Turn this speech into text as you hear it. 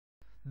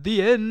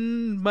The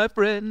end, my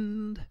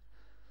friend.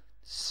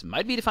 This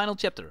might be the final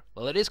chapter.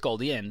 Well, it is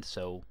called The End,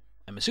 so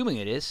I'm assuming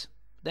it is.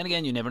 Then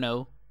again, you never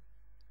know.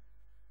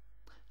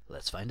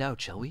 Let's find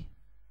out, shall we?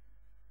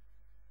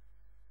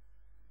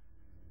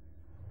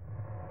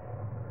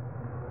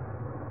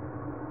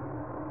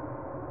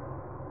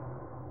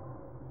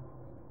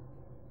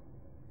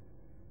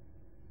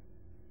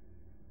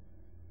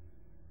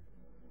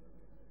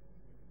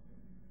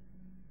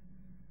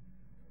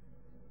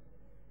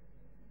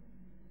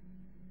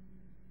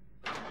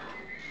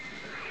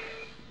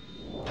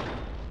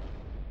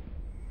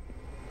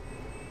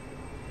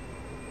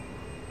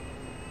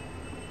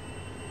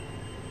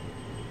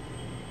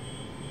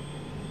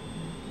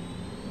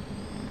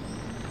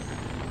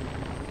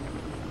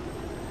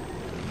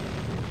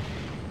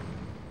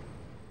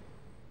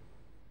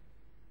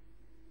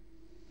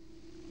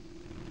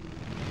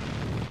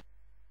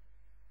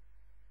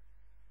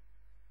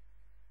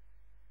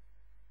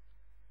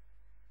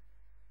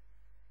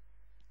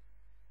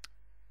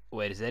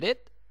 Wait, is that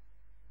it?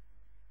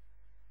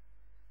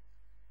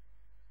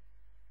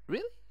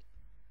 Really?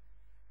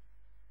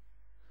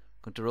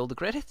 Going to roll the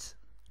credits?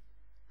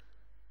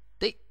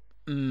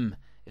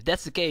 If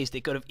that's the case,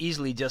 they could have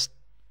easily just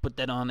put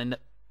that on in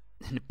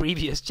the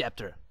previous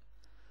chapter.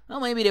 Well,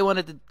 maybe they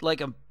wanted it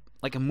like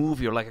a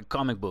movie or like a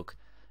comic book.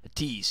 A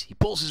tease. He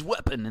pulls his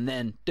weapon and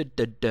then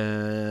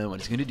what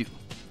he's gonna do.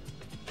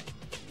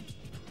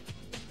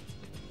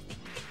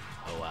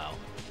 Oh wow.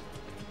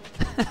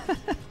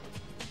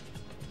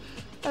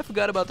 I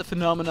forgot about the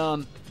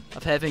phenomenon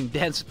of having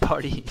dance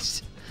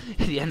parties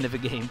at the end of a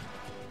game.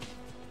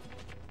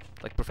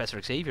 Like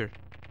Professor Xavier.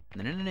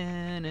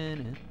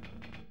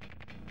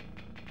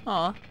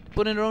 Aw,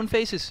 put in their own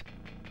faces.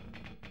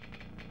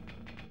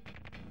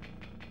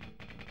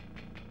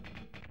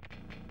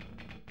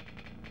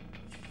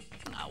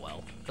 Ah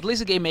well. At least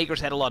the game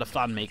makers had a lot of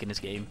fun making this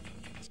game.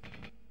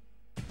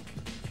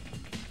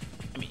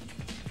 I mean,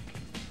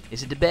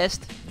 is it the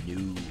best?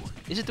 No.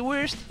 Is it the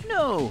worst?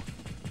 No.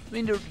 I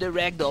mean, the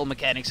ragdoll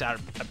mechanics are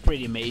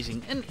pretty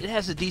amazing, and it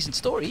has a decent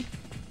story.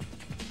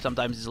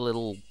 Sometimes it's a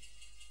little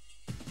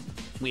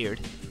weird,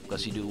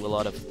 because you do a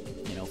lot of,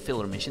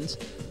 filler missions,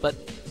 but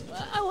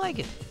I like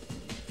it.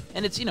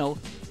 And it's,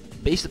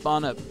 based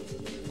upon a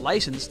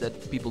license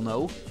that people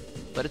know,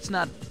 but it's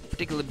not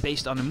particularly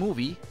based on a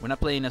movie. We're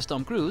not playing as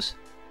Tom Cruise.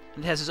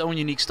 It has its own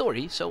unique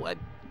story, so I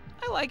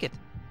like it.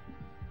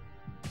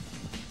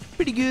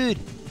 Pretty good.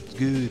 It's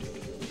good.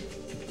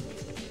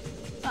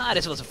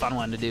 This was a fun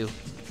one to do.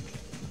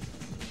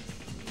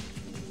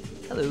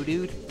 Hello,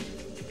 dude.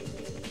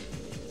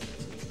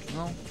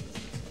 Well,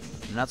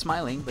 they're not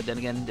smiling, but then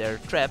again, they're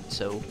trapped,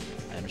 so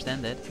I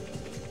understand that.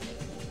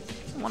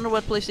 I wonder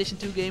what PlayStation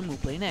 2 game we'll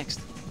play next.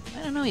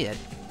 I don't know yet.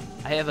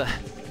 I have a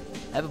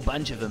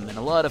bunch of them and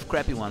a lot of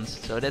crappy ones,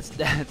 so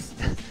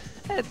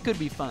that could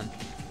be fun.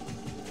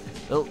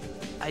 Well,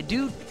 I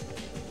do,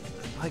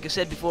 like I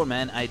said before,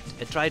 man. I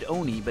tried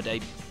Oni, but I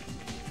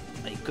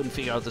couldn't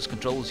figure out those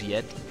controls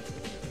yet.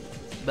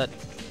 But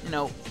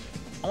I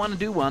want to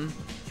do one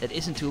that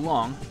isn't too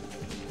long,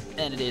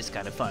 and it is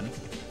kind of fun.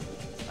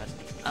 But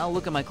I'll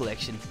look at my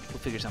collection. We'll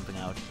figure something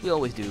out. We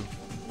always do.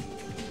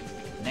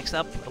 Next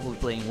up, I will be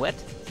playing Wet,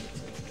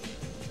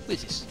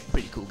 which is a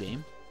pretty cool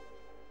game.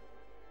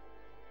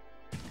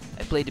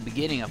 I played the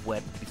beginning of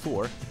Wet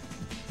before,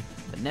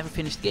 but never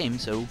finished the game,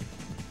 so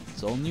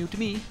it's all new to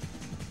me.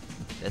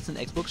 That's an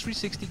Xbox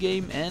 360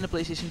 game and a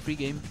PlayStation 3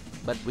 game,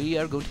 but we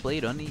are going to play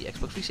it on the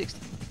Xbox 360.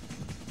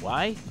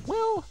 Why?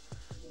 Well,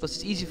 because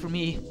it's easy for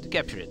me to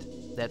capture it.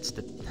 That's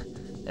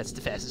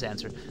the fastest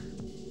answer.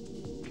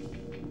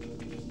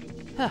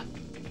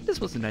 This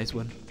was a nice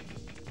one.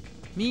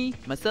 Me,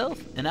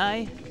 myself, and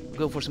I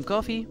go for some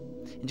coffee,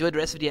 enjoy the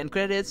rest of the end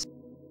credits.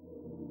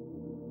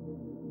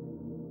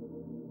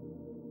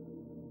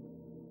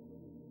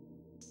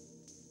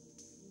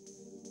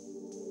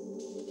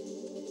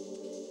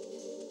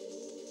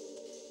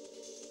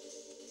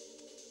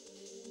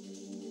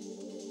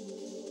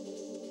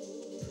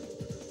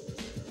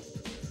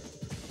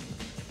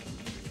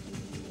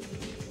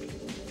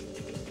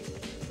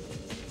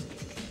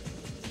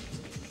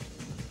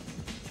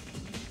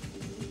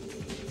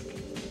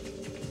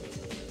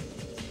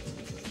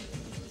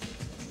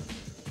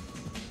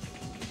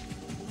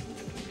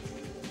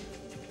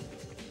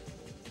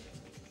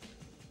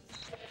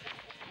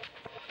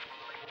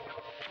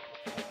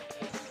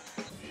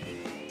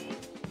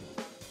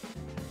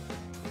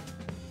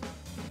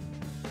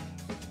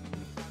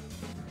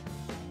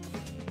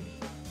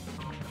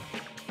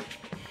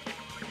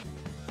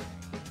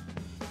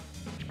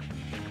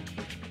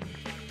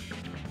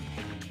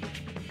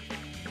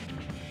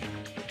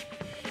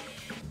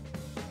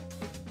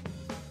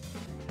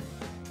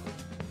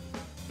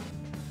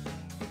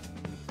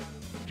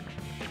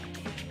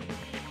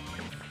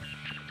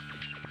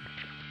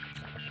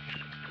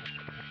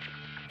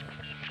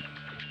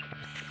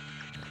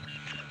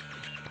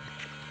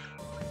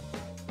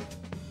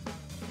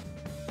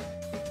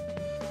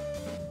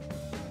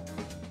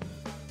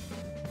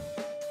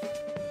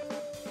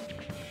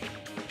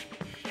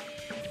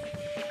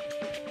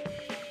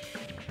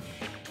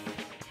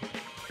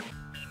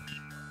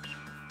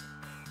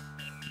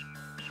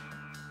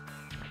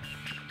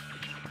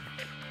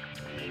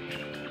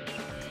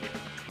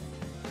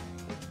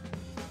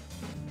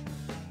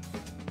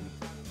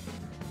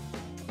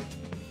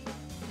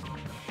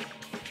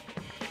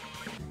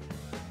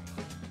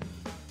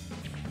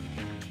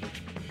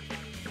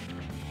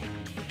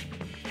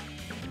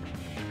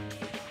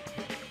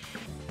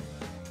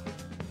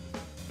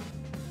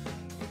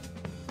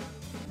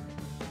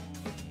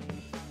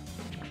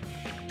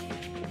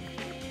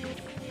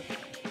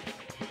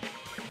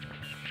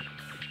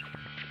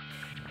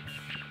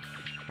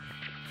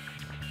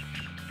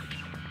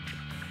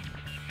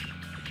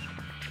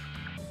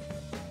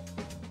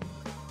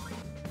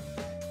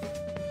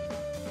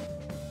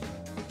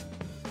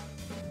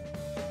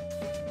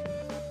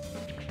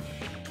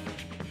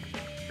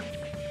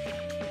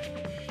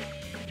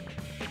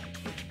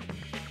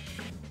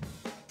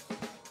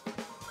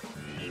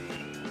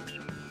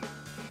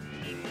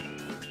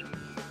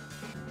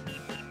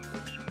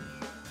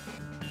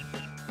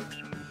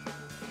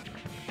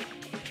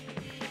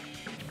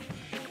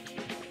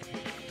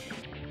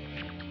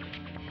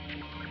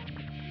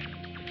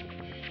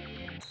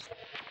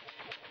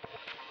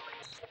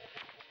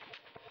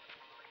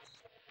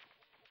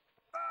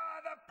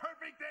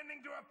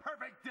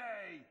 perfect day!